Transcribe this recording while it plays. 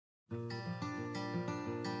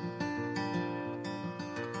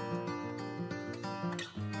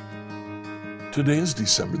Today is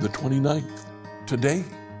December the 29th. Today,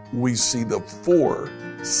 we see the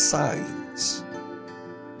 4 signs.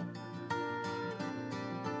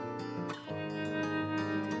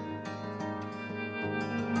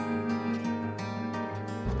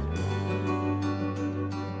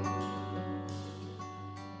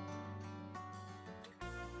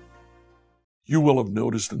 You will have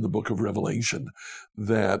noticed in the book of Revelation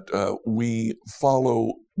that we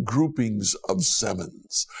follow groupings of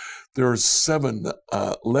sevens. There are 7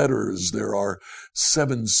 letters. There are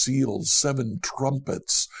 7 seals, 7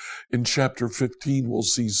 trumpets. In chapter 15, we'll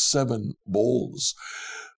see 7 bowls.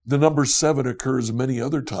 The number 7 occurs many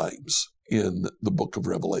other times in the book of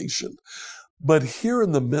Revelation. But here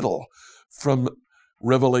in the middle, from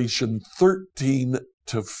Revelation 13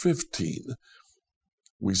 to 15,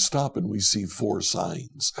 we stop and we see 4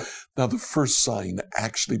 signs. Now, the first sign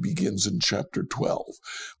actually begins in chapter 12.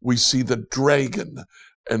 We see the dragon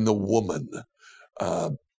and the woman.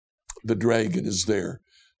 The dragon is there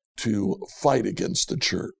to fight against the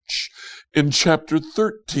church. In chapter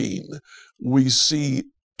 13, we see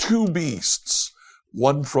 2 beasts,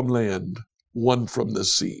 one from land, one from the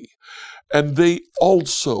sea. And they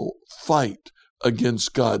also fight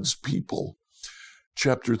against God's people.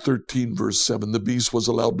 Chapter 13, verse 7, the beast was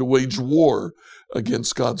allowed to wage war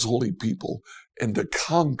against God's holy people and to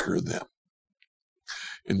conquer them.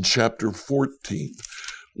 In chapter 14,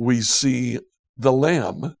 we see the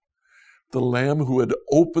lamb who had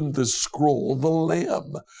opened the scroll, the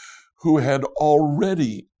lamb who had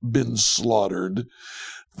already been slaughtered,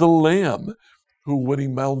 the lamb who, when he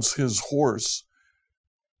mounts his horse,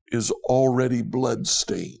 is already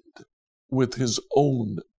blood-stained with his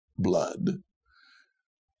own blood.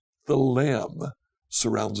 The Lamb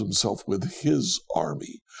surrounds himself with his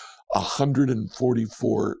army,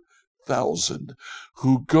 144,000,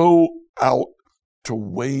 who go out to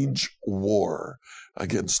wage war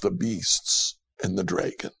against the beasts and the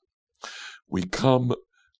dragon. We come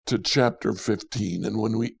to chapter 15, and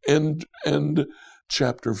when we end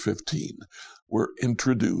chapter 15, we're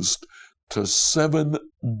introduced to 7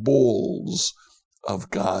 bowls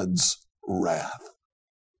of God's wrath.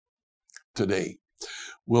 Today,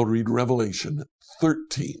 we'll read Revelation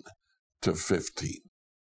 13 to 15.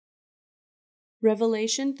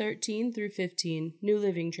 Revelation 13 through 15, New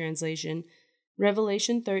Living Translation.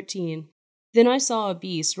 Revelation 13. Then I saw a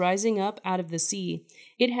beast rising up out of the sea.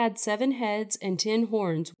 It had 7 heads and 10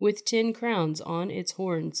 horns, with 10 crowns on its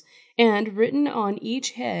horns. And written on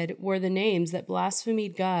each head were the names that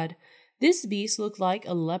blasphemed God. This beast looked like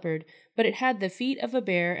a leopard, but it had the feet of a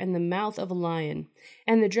bear and the mouth of a lion.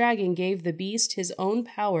 And the dragon gave the beast his own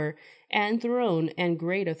power and throne and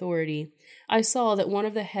great authority. I saw that one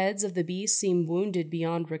of the heads of the beast seemed wounded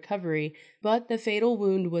beyond recovery, but the fatal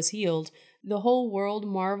wound was healed. The whole world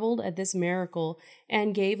marveled at this miracle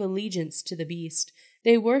and gave allegiance to the beast.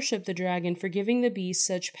 They worshipped the dragon for giving the beast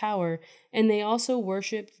such power, and they also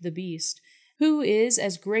worshipped the beast. Who is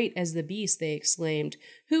as great as the beast, they exclaimed.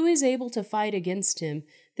 Who is able to fight against him?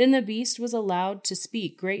 Then the beast was allowed to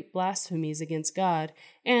speak great blasphemies against God,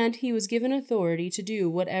 and he was given authority to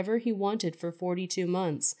do whatever he wanted for 42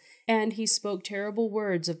 months. And he spoke terrible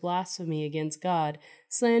words of blasphemy against God,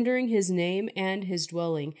 slandering his name and his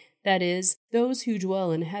dwelling, that is, those who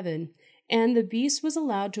dwell in heaven. And the beast was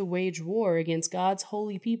allowed to wage war against God's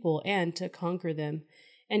holy people and to conquer them.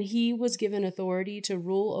 And he was given authority to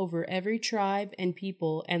rule over every tribe and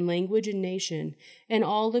people and language and nation, and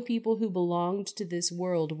all the people who belonged to this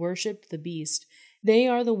world worshipped the beast. They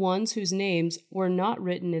are the ones whose names were not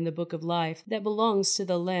written in the book of life that belongs to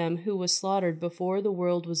the Lamb who was slaughtered before the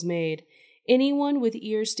world was made. Anyone with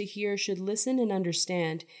ears to hear should listen and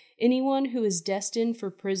understand. Anyone who is destined for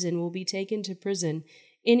prison will be taken to prison.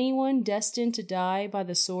 Anyone destined to die by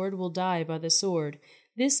the sword will die by the sword.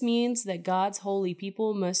 This means that God's holy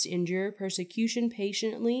people must endure persecution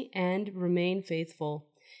patiently and remain faithful.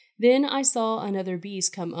 Then I saw another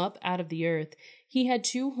beast come up out of the earth. He had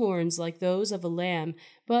 2 horns like those of a lamb,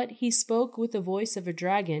 but he spoke with the voice of a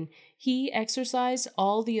dragon. He exercised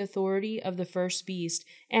all the authority of the first beast,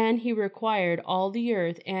 and he required all the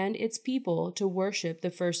earth and its people to worship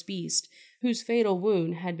the first beast, whose fatal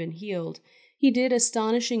wound had been healed. He did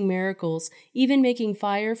astonishing miracles, even making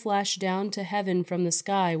fire flash down to heaven from the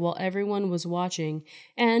sky while everyone was watching,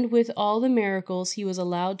 and with all the miracles he was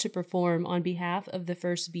allowed to perform on behalf of the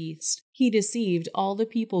first beast, he deceived all the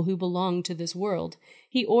people who belonged to this world.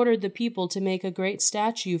 He ordered the people to make a great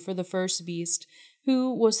statue for the first beast,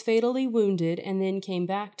 who was fatally wounded and then came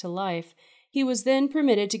back to life. He was then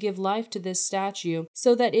permitted to give life to this statue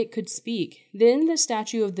so that it could speak. Then the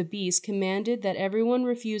statue of the beast commanded that everyone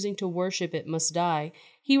refusing to worship it must die.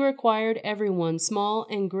 He required everyone, small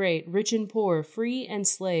and great, rich and poor, free and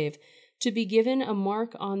slave, to be given a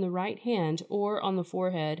mark on the right hand or on the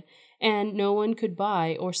forehead, and no one could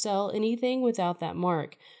buy or sell anything without that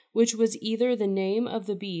mark, which was either the name of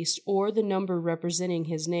the beast or the number representing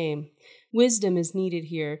his name. Wisdom is needed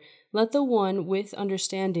here. Let the one with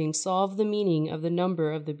understanding solve the meaning of the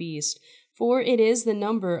number of the beast, for it is the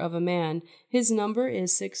number of a man. His number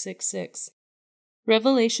is 666.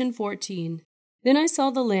 Revelation 14. Then I saw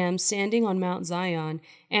the Lamb standing on Mount Zion,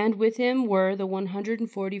 and with him were the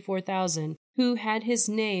 144,000, who had his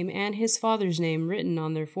name and his Father's name written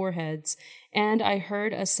on their foreheads. And I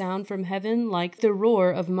heard a sound from heaven like the roar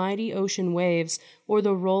of mighty ocean waves, or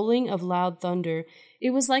the rolling of loud thunder. It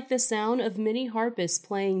was like the sound of many harpists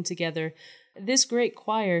playing together. This great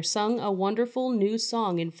choir sung a wonderful new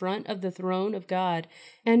song in front of the throne of God,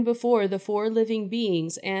 and before the 4 living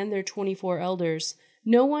beings and their 24 elders.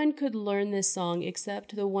 No one could learn this song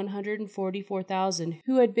except the 144,000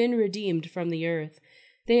 who had been redeemed from the earth.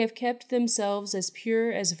 They have kept themselves as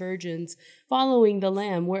pure as virgins, following the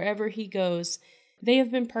Lamb wherever he goes. They have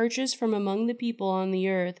been purchased from among the people on the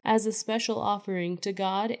earth as a special offering to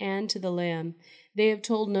God and to the Lamb. They have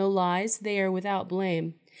told no lies, they are without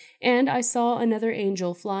blame. And I saw another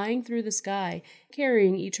angel flying through the sky,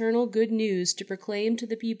 carrying eternal good news to proclaim to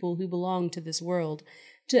the people who belong to this world.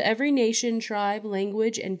 To every nation, tribe,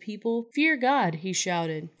 language, and people, fear God, he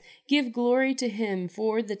shouted. Give glory to him,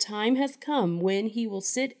 for the time has come when he will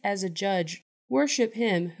sit as a judge. Worship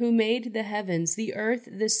him who made the heavens, the earth,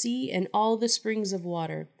 the sea, and all the springs of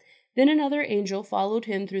water. Then another angel followed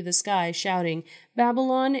him through the sky, shouting,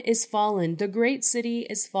 Babylon is fallen, the great city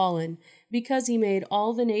is fallen, because he made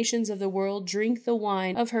all the nations of the world drink the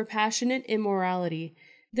wine of her passionate immorality.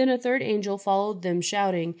 Then a third angel followed them,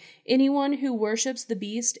 shouting, Anyone who worships the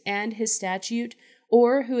beast and his statue,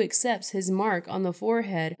 or who accepts his mark on the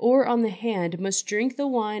forehead or on the hand, must drink the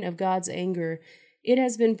wine of God's anger. It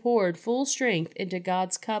has been poured full strength into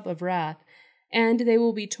God's cup of wrath, and they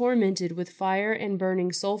will be tormented with fire and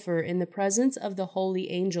burning sulfur in the presence of the holy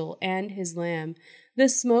angel and his Lamb. The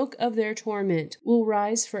smoke of their torment will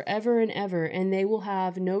rise forever and ever, and they will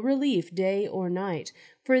have no relief day or night,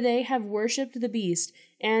 for they have worshipped the beast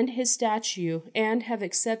and his statue, and have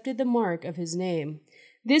accepted the mark of his name.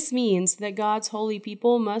 This means that God's holy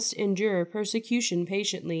people must endure persecution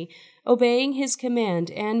patiently, obeying his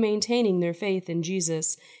command and maintaining their faith in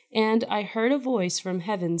Jesus. And I heard a voice from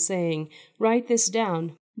heaven saying, Write this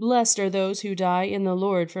down. Blessed are those who die in the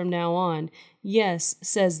Lord from now on. Yes,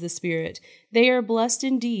 says the Spirit, they are blessed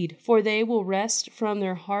indeed, for they will rest from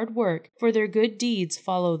their hard work, for their good deeds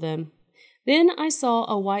follow them. Then I saw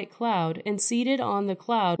a white cloud, and seated on the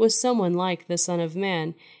cloud was someone like the Son of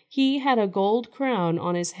Man. He had a gold crown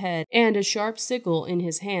on his head, and a sharp sickle in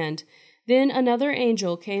his hand. Then another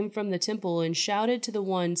angel came from the temple and shouted to the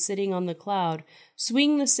one sitting on the cloud,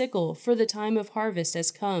 Swing the sickle, for the time of harvest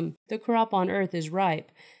has come. The crop on earth is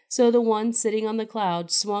ripe. So the one sitting on the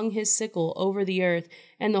cloud swung his sickle over the earth,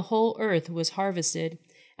 and the whole earth was harvested.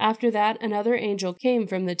 After that, another angel came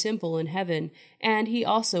from the temple in heaven, and he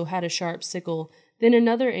also had a sharp sickle. Then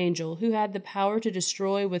another angel, who had the power to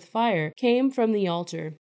destroy with fire, came from the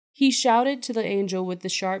altar. He shouted to the angel with the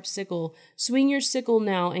sharp sickle, Swing your sickle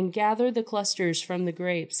now and gather the clusters from the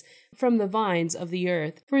grapes, from the vines of the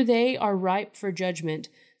earth, for they are ripe for judgment.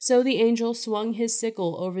 So the angel swung his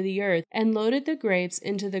sickle over the earth and loaded the grapes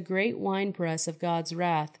into the great winepress of God's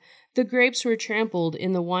wrath. The grapes were trampled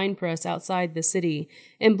in the winepress outside the city,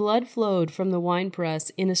 and blood flowed from the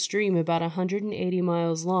winepress in a stream about 180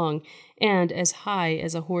 miles long and as high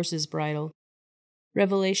as a horse's bridle.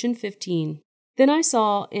 Revelation 15. Then I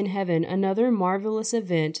saw in heaven another marvelous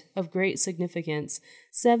event of great significance.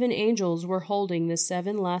 7 angels were holding the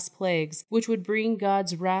 7 last plagues, which would bring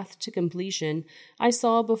God's wrath to completion. I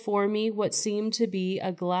saw before me what seemed to be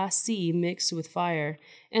a glass sea mixed with fire,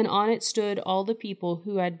 and on it stood all the people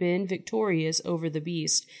who had been victorious over the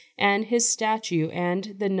beast, and his statue,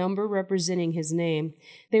 and the number representing his name.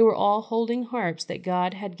 They were all holding harps that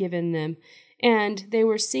God had given them, and they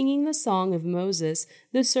were singing the song of Moses,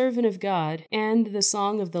 the servant of God, and the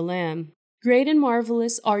song of the Lamb. Great and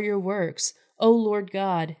marvelous are your works, O Lord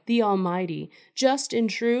God, the Almighty. Just and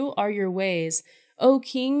true are your ways, O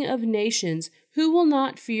King of nations. Who will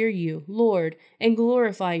not fear you, Lord, and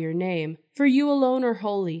glorify your name? For you alone are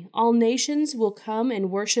holy. All nations will come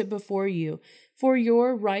and worship before you, for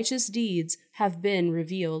your righteous deeds have been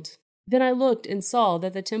revealed. Then I looked and saw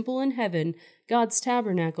that the temple in heaven, God's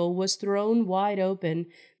tabernacle, was thrown wide open.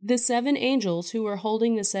 The 7 angels who were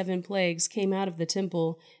holding the 7 plagues came out of the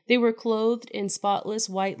temple. They were clothed in spotless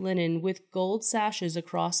white linen with gold sashes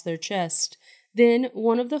across their chest. Then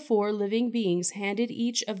one of the 4 living beings handed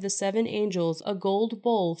each of the 7 angels a gold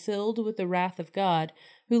bowl filled with the wrath of God,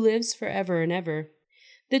 who lives forever and ever.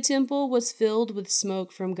 The temple was filled with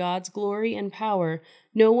smoke from God's glory and power.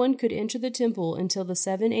 No one could enter the temple until the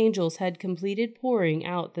 7 angels had completed pouring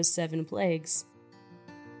out the 7 plagues.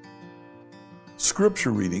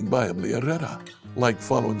 Scripture reading by Emily Herrera. Like,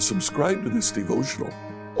 follow, and subscribe to this devotional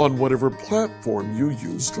on whatever platform you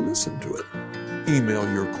use to listen to it. Email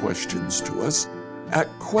your questions to us at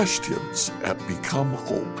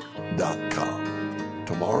questions@becomehope.com.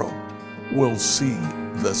 Tomorrow, we'll see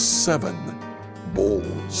the 7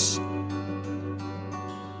 bowls.